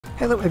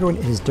Hello everyone,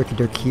 it is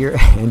Dirk here,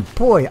 and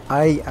boy,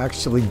 I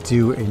actually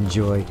do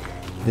enjoy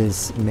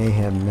this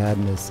mayhem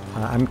madness.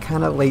 I'm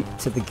kind of late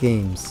to the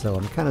game, so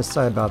I'm kind of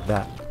sorry about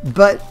that.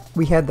 But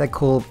we had that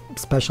cool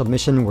special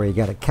mission where you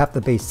gotta cap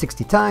the base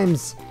 60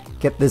 times,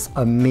 get this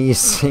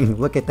amazing,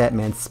 look at that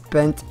man,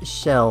 spent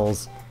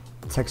shells,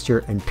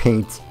 texture and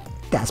paint.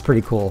 That's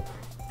pretty cool.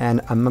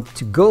 And I'm up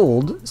to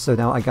gold, so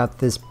now I got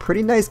this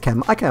pretty nice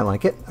camo. I kind of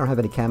like it. I don't have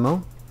any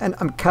camo. And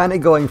I'm kind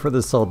of going for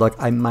the soul duck.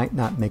 I might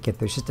not make it.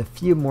 There's just a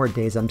few more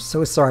days. I'm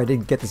so sorry I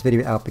didn't get this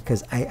video out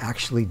because I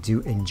actually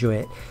do enjoy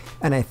it.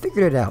 And I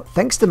figured it out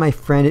thanks to my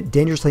friend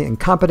Dangerously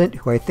Incompetent,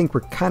 who I think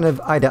we're kind of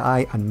eye to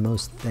eye on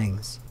most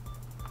things.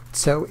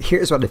 So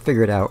here's what I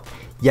figured out.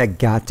 You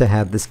got to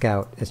have the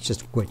Scout. It's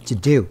just what you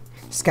do.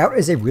 Scout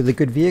is a really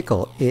good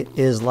vehicle. It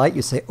is light.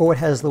 You say, oh, it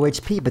has low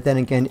HP, but then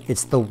again,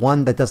 it's the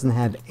one that doesn't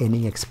have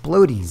any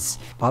explodies.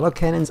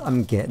 Autocannons,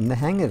 I'm getting the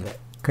hang of it.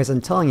 Because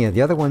I'm telling you,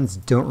 the other ones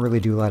don't really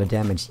do a lot of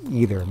damage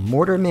either.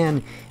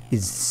 Mortarman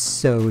is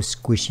so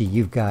squishy.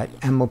 You've got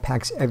ammo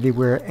packs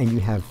everywhere and you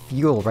have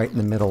fuel right in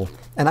the middle.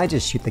 And I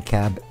just shoot the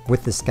cab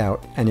with the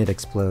Scout and it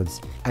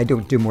explodes. I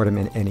don't do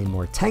Mortarman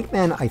anymore.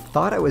 Tankman I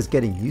thought I was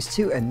getting used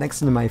to, and next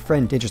to my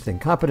friend Dangerously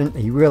Incompetent,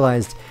 he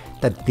realized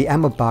that the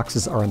ammo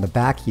boxes are in the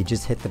back. You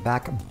just hit the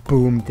back,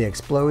 boom, they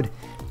explode.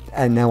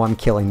 And now I'm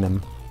killing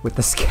them with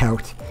the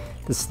Scout.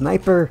 The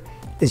Sniper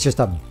is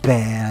just a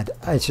bad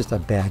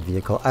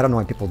vehicle. I don't know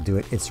why people do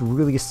it. It's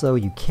really slow,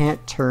 you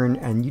can't turn,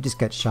 and you just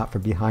get shot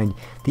from behind.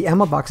 The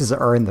ammo boxes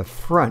are in the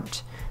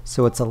front,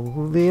 so it's a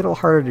little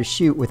harder to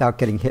shoot without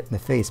getting hit in the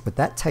face, but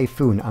that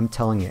Typhoon, I'm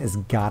telling you, has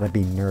gotta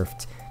be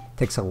nerfed.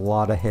 Takes a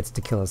lot of hits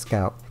to kill a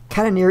Scout.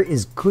 Cannoneer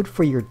is good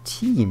for your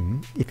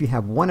team. If you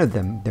have one of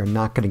them, they're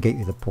not gonna get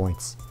you the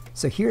points.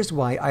 So here's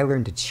why I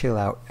learned to chill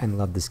out and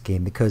love this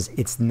game, because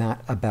it's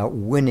not about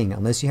winning.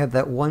 Unless you have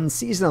that one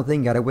seasonal thing,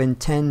 you gotta win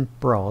 10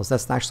 brawls.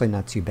 That's actually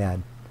not too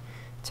bad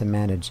to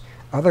manage.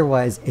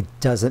 Otherwise, it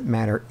doesn't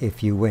matter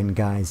if you win,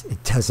 guys.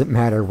 It doesn't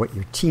matter what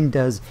your team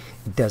does.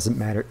 It doesn't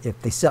matter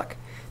if they suck.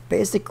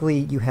 Basically,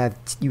 you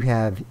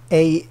have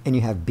A and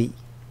you have B.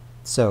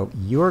 So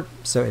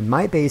in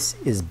my base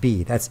is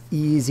B. That's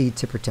easy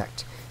to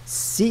protect.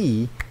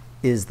 C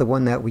is the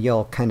one that we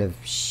all kind of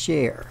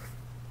share.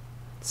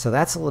 So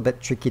that's a little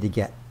bit tricky to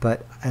get,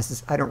 but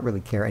I don't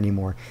really care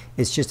anymore.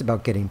 It's just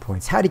about getting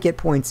points. How to get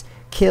points?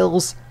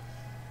 Kills?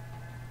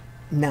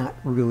 Not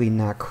really,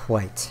 not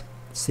quite.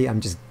 See,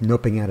 I'm just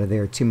noping out of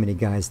there. Too many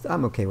guys.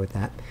 I'm okay with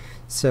that.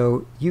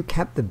 So you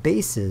cap the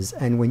bases,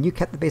 and when you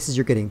cap the bases,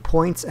 you're getting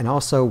points, and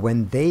also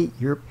when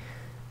your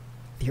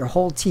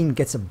whole team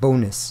gets a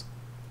bonus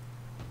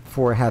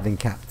for having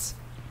capped.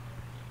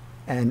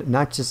 And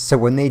not just, so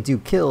when they do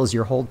kills,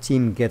 your whole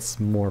team gets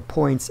more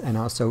points, and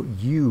also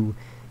you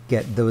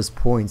get those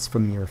points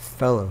from your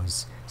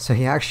fellows. So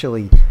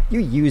you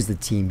use the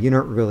team. You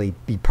don't really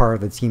be part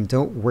of the team.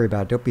 Don't worry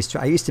about it. Don't be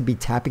I used to be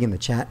tapping in the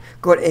chat,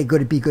 go to A, go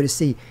to B, go to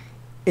C.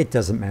 It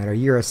doesn't matter.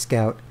 You're a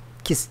Scout.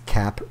 Kiss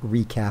cap,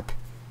 recap.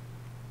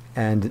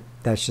 And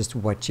that's just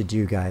what you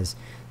do, guys.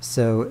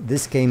 So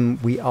this game,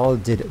 we all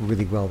did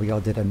really well. We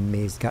all did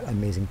got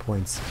amazing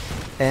points.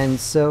 And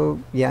so,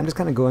 yeah, I'm just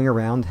kind of going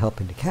around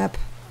helping to cap.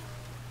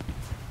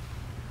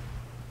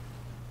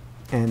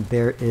 And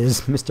there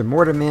is Mr.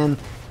 Mortarman.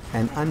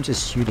 And I'm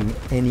just shooting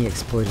any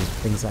explosive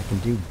things I can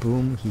do.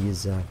 Boom, he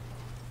is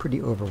pretty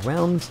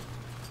overwhelmed.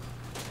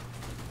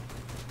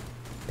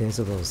 There's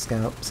a little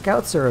Scout.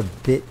 Scouts are a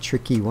bit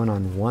tricky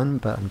one-on-one,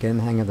 but I'm getting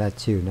the hang of that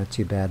too. Not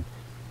too bad.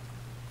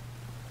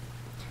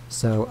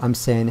 So I'm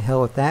saying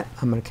hell with that.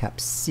 I'm going to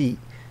cap C.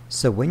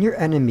 So when your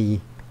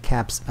enemy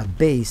caps a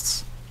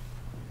base,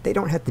 they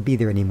don't have to be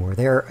there anymore.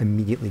 They're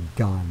immediately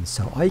gone.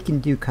 So all you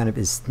can do kind of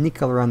is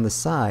sneak around the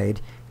side,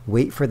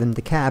 wait for them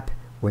to cap.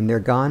 When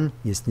they're gone,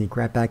 you sneak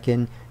right back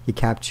in, you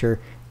capture.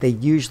 They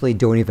usually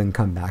don't even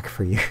come back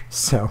for you.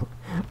 So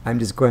I'm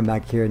just going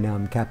back here now.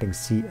 I'm capping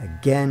C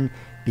again.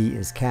 B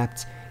is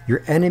capped.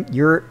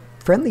 Your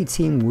friendly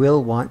team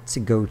will want to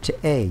go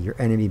to A, your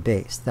enemy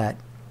base. That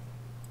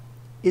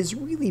is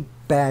really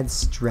bad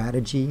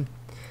strategy,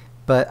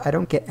 but I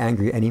don't get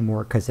angry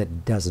anymore because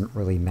it doesn't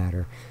really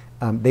matter.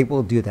 They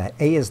will do that.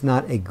 A is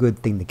not a good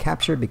thing to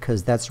capture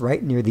because that's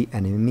right near the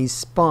enemy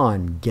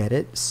spawn. Get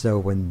it? So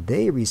when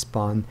they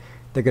respawn,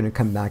 they're going to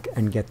come back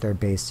and get their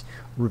base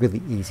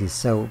really easy.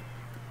 So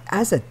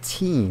as a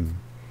team,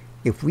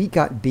 if we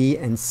got B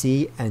and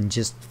C and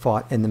just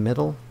fought in the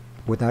middle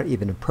without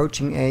even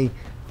approaching A,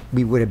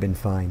 we would have been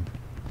fine.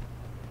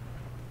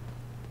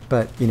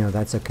 But, you know,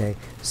 that's okay.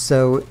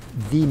 So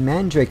the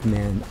Mandrake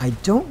Man, I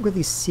don't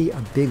really see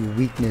a big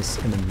weakness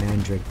in the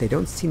Mandrake. They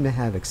don't seem to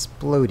have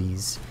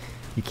explodies.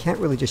 You can't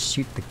really just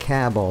shoot the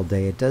cab all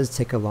day. It does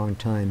take a long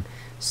time.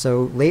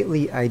 So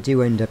lately I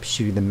do end up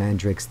shooting the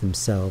Mandrakes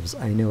themselves.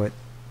 I know it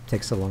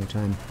takes a long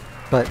time,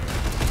 but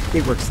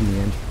it works in the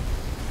end.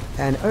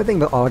 And other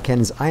thing about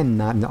autocannons, I am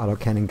not an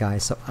autocannon guy,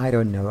 so I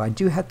don't know. I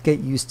do have to get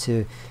used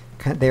to,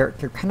 they're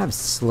kind of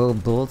slow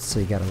bullets, so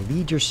you gotta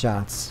lead your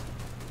shots.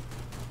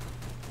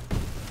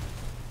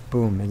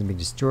 boom, enemy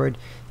destroyed.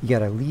 You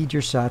gotta lead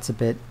your shots a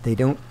bit. They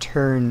don't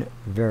turn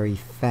very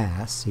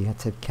fast, so you have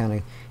to kind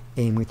of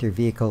aim with your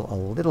vehicle a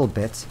little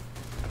bit.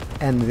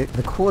 And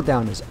the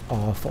cooldown is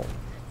awful.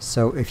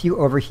 So if you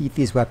overheat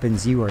these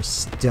weapons, you are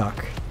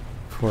stuck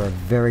for a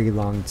very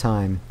long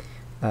time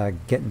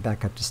getting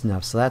back up to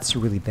snuff. So that's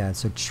really bad.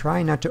 So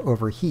try not to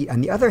overheat.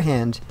 On the other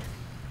hand,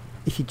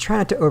 if you try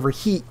not to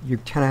overheat, you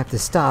kind of have to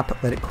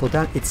stop, let it cool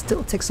down. It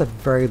still takes a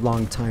very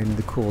long time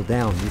to cool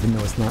down, even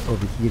though it's not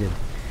overheated.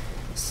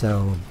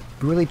 So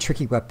really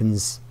tricky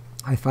weapons.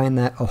 I find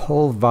that a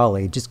whole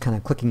volley, just kind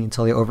of clicking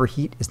until they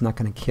overheat, is not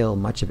going to kill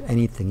much of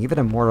anything, even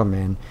a mortal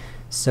man.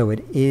 So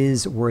it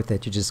is worth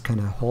it to just kind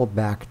of hold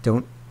back.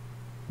 Don't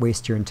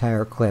waste your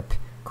entire clip.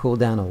 Cool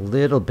down a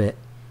little bit.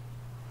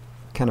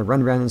 Kind of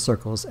run around in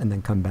circles and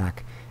then come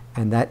back.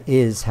 And that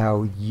is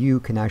how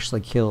you can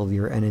actually kill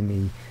your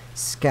enemy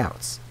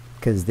scouts.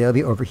 Because they'll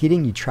be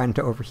overheating. You try not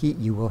to overheat,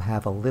 you will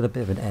have a little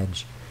bit of an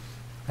edge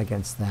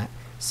against that.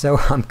 So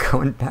I'm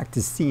going back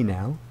to C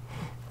now.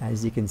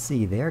 As you can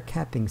see, they're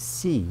capping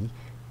C,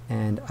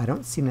 and I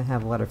don't seem to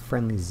have a lot of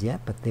friendlies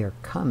yet, but they are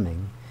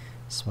coming.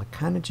 So I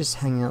kind of just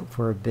hang out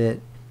for a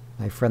bit.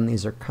 My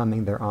friendlies are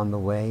coming, they're on the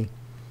way.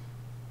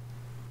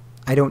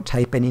 I don't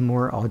type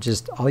anymore. I'll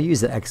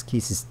use the X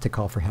keys to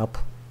call for help.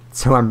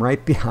 So I'm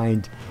right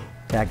behind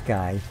that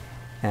guy,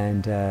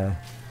 and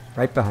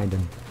right behind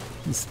him.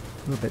 He's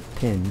a little bit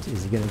pinned.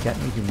 Is he gonna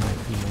get me? He might.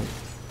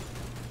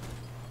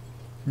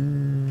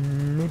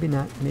 Maybe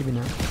not. Maybe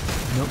not.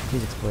 Nope,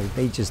 he's exploded.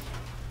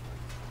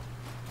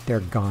 They're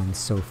gone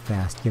so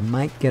fast. You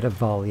might get a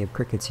volley of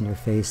crickets in your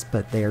face,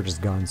 but they are just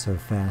gone so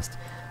fast.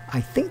 I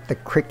think the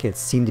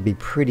crickets seem to be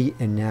pretty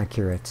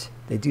inaccurate.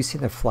 They do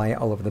seem to fly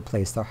all over the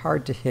place. They're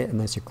hard to hit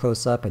unless you're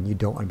close up, and you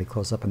don't want to be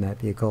close up in that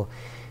vehicle.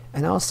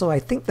 And also, I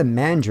think the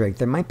mandrake,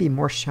 there might be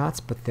more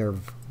shots, but they're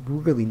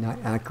really not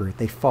accurate.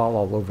 They fall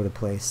all over the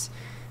place.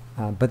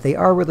 But they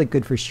are really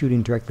good for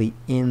shooting directly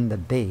in the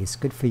base.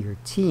 Good for your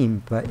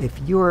team, but if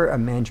you're a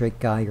mandrake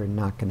guy, you're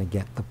not going to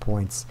get the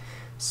points.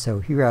 So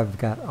here I've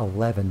got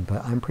 11,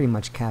 but I'm pretty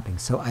much capping.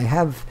 So I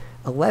have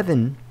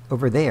 11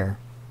 over there,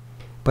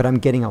 but I'm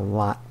getting a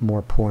lot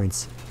more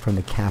points from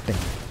the capping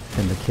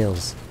than the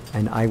kills.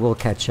 And I will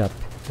catch up,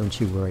 don't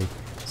you worry.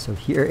 So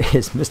here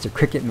is Mr.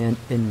 Cricket Man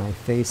in my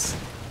face.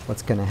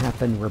 What's going to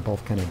happen? We're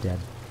both kind of dead.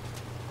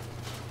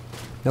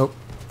 Nope,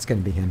 it's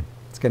going to be him.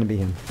 It's going to be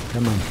him.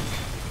 Come on.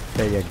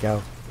 There you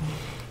go.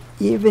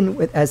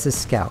 Even as a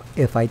scout,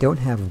 if I don't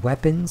have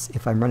weapons,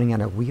 if I'm running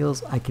out of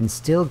wheels, I can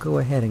still go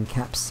ahead and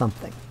cap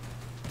something.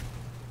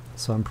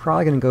 So I'm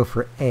probably going to go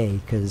for A,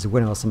 because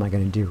what else am I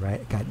going to do,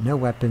 right? Got no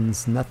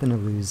weapons, nothing to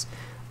lose.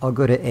 I'll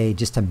go to A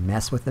just to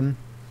mess with him.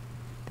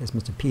 There's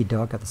Mr.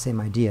 P-Dog, got the same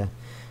idea.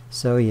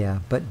 So yeah,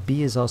 but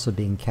B is also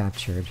being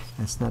captured.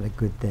 That's not a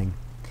good thing.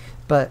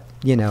 But,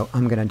 you know,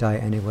 I'm going to die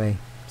anyway.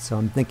 So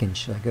I'm thinking,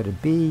 should I go to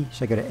B?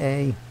 Should I go to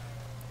A?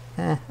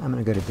 I'm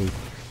going to go to B.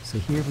 So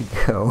here we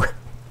go.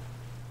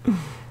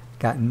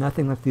 Got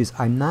nothing left to use.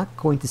 I'm not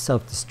going to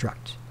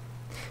self-destruct.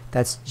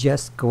 That's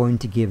just going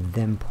to give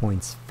them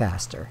points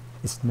faster.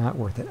 It's not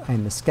worth it.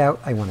 I'm a scout.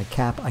 I want to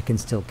cap. I can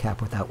still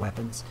cap without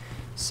weapons.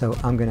 So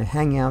I'm going to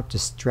hang out,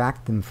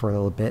 distract them for a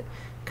little bit,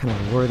 kind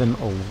of lure them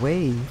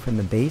away from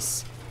the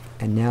base.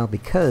 And now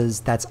because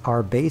that's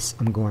our base,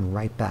 I'm going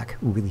right back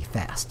really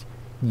fast.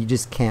 You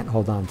just can't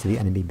hold on to the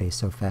enemy base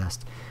so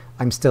fast.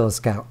 I'm still a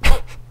scout.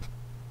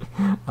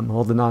 I'm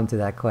holding on to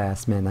that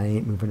class, man. I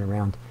ain't moving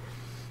around.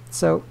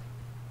 So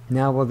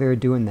now while they're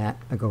doing that,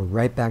 I go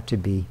right back to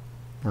B.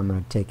 I'm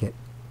going to take it.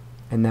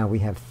 And now we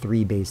have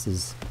 3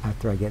 bases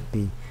after I get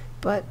B.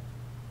 But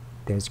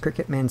there's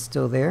Cricket Man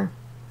still there.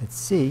 Let's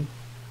see.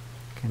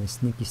 Kind of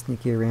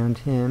sneaky around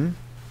him.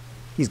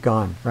 He's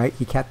gone, right?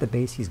 He capped the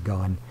base. He's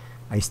gone.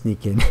 I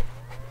sneak in.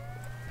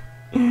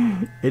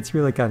 It's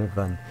really kind of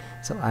fun.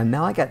 So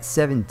now I got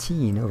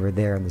 17 over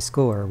there on the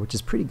score, which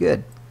is pretty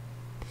good.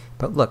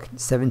 But look,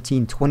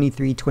 17,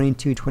 23,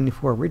 22,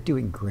 24, we're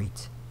doing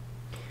great.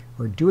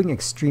 We're doing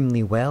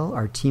extremely well.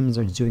 Our teams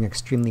are doing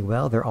extremely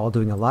well. They're all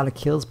doing a lot of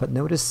kills, but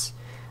notice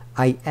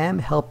I am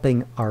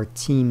helping our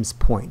team's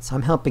points.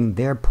 I'm helping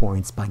their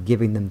points by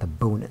giving them the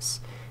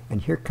bonus.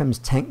 And here comes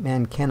Tank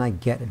Man. Can I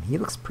get him? He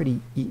looks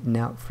pretty eaten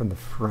out from the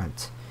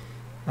front.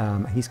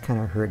 He's kind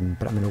of hurting,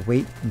 but I'm going to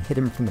wait and hit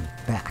him from the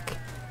back.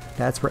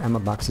 That's where ammo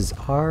boxes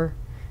are.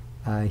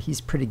 He's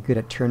pretty good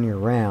at turning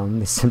around.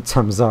 They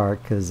sometimes are,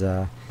 because,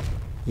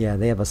 yeah,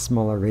 they have a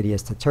smaller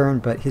radius to turn,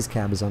 but his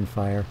cab is on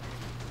fire.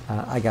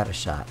 I got a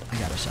shot.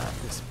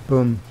 This.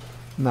 Boom.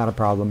 Not a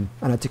problem.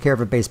 And I took care of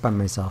a base by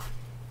myself.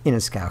 In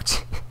a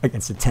scout.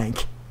 Against a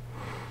tank.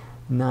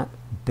 Not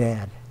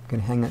bad.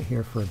 Gonna hang out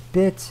here for a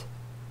bit.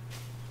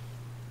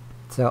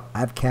 So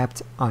I've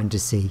capped onto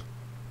C.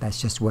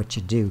 That's just what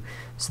you do.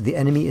 So the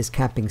enemy is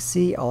capping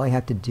C. All I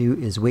have to do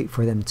is wait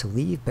for them to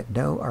leave. But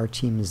no, our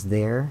team is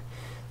there.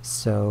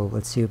 So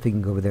let's see if we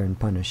can go over there and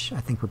punish. I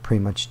think we're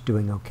pretty much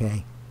doing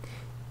okay.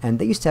 And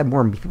they used to have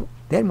more people.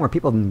 They had more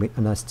people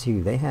than us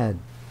too. They had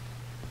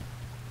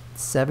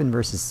 7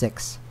 versus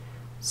 6.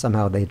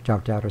 Somehow they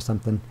dropped out or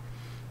something.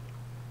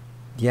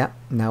 Yeah,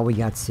 now we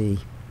got C.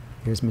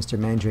 Here's Mr.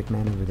 Mandrake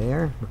Man over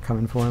there. We're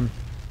coming for him.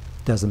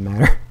 Doesn't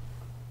matter.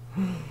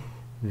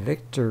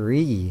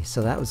 Victory.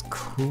 So that was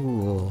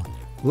cool.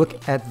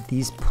 Look at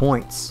these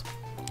points.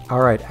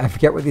 Alright, I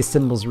forget what these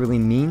symbols really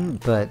mean,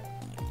 but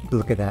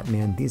look at that,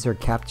 man. These are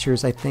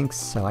captures, I think,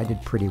 so I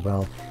did pretty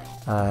well.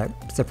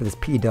 Except for this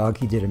P-Dog,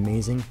 he did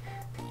amazing.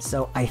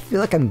 So I feel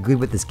like I'm good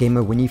with this game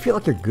mode. When you feel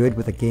like you're good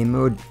with a game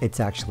mode, it's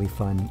actually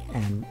fun.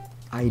 And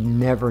I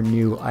never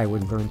knew I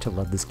would learn to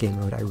love this game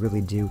mode. I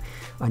really do.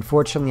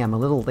 Unfortunately, I'm a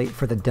little late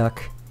for the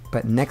duck.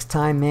 But next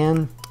time,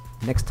 man,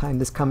 next time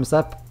this comes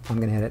up, I'm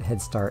going to have a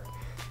head start.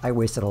 I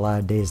wasted a lot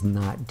of days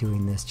not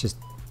doing this.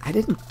 I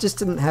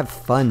didn't have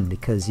fun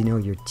because, you know,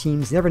 you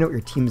never know what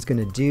your team is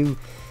going to do.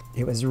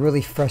 It was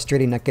really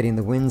frustrating not getting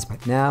the wins,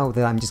 but now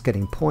that I'm just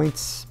getting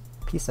points,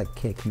 piece of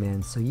cake,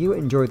 man. So you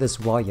enjoy this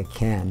while you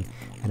can,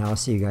 and I'll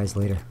see you guys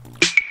later.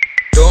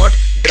 Don't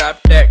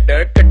drop that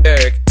Dirk,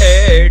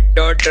 hey,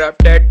 don't drop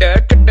that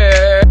Dirk,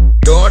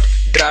 don't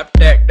drop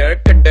that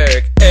Dirk,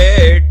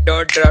 hey,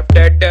 don't drop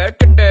that Dirk,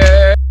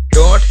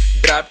 don't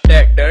drop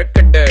that Dirk,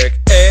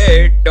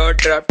 hey, don't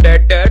drop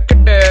that Dirk,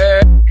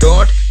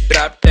 don't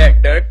drop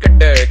that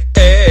Dirk,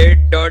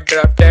 hey, don't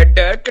drop that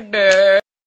Dirk.